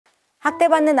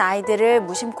학대받는 아이들을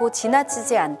무심코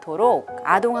지나치지 않도록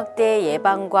아동학대의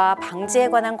예방과 방지에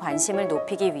관한 관심을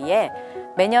높이기 위해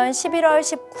매년 11월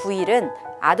 19일은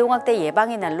아동학대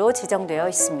예방의 날로 지정되어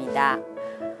있습니다.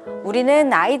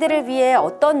 우리는 아이들을 위해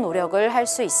어떤 노력을 할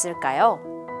수 있을까요?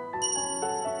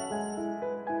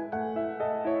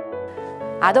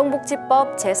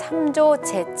 아동복지법 제3조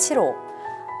제7호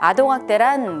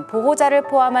아동학대란 보호자를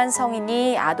포함한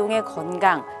성인이 아동의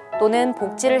건강 또는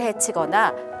복지를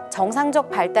해치거나 정상적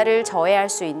발달을 저해할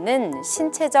수 있는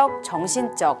신체적,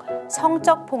 정신적,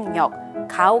 성적 폭력,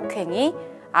 가혹행위,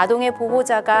 아동의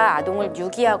보호자가 아동을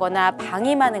유기하거나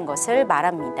방임하는 것을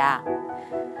말합니다.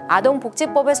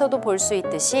 아동복지법에서도 볼 수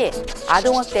있듯이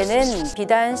아동학대는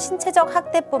비단 신체적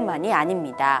학대뿐만이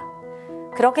아닙니다.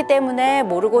 그렇기 때문에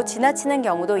모르고 지나치는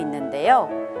경우도 있는데요.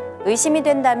 의심이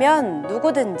된다면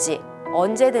누구든지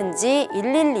언제든지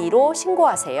 112로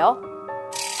신고하세요.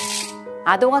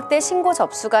 아동학대 신고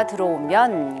접수가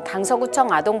들어오면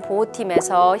강서구청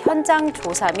아동보호팀에서 현장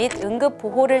조사 및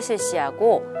응급보호를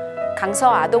실시하고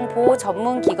강서 아동보호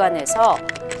전문기관에서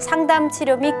상담,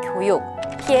 치료 및 교육,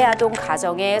 피해 아동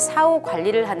가정의 사후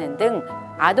관리를 하는 등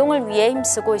아동을 위해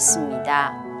힘쓰고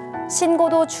있습니다.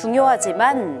 신고도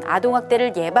중요하지만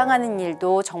아동학대를 예방하는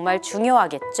일도 정말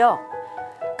중요하겠죠.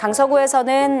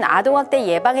 강서구에서는 아동학대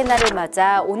예방의 날을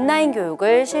맞아 온라인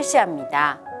교육을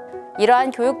실시합니다.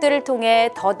 이러한 교육들을 통해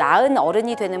더 나은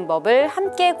어른이 되는 법을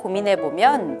함께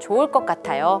고민해보면 좋을 것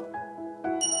같아요.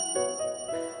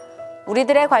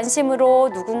 우리들의 관심으로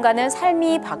누군가는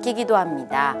삶이 바뀌기도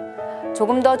합니다.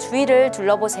 조금 더 주위를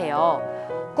둘러보세요.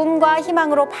 꿈과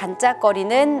희망으로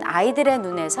반짝거리는 아이들의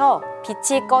눈에서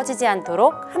빛이 꺼지지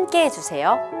않도록 함께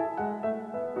해주세요.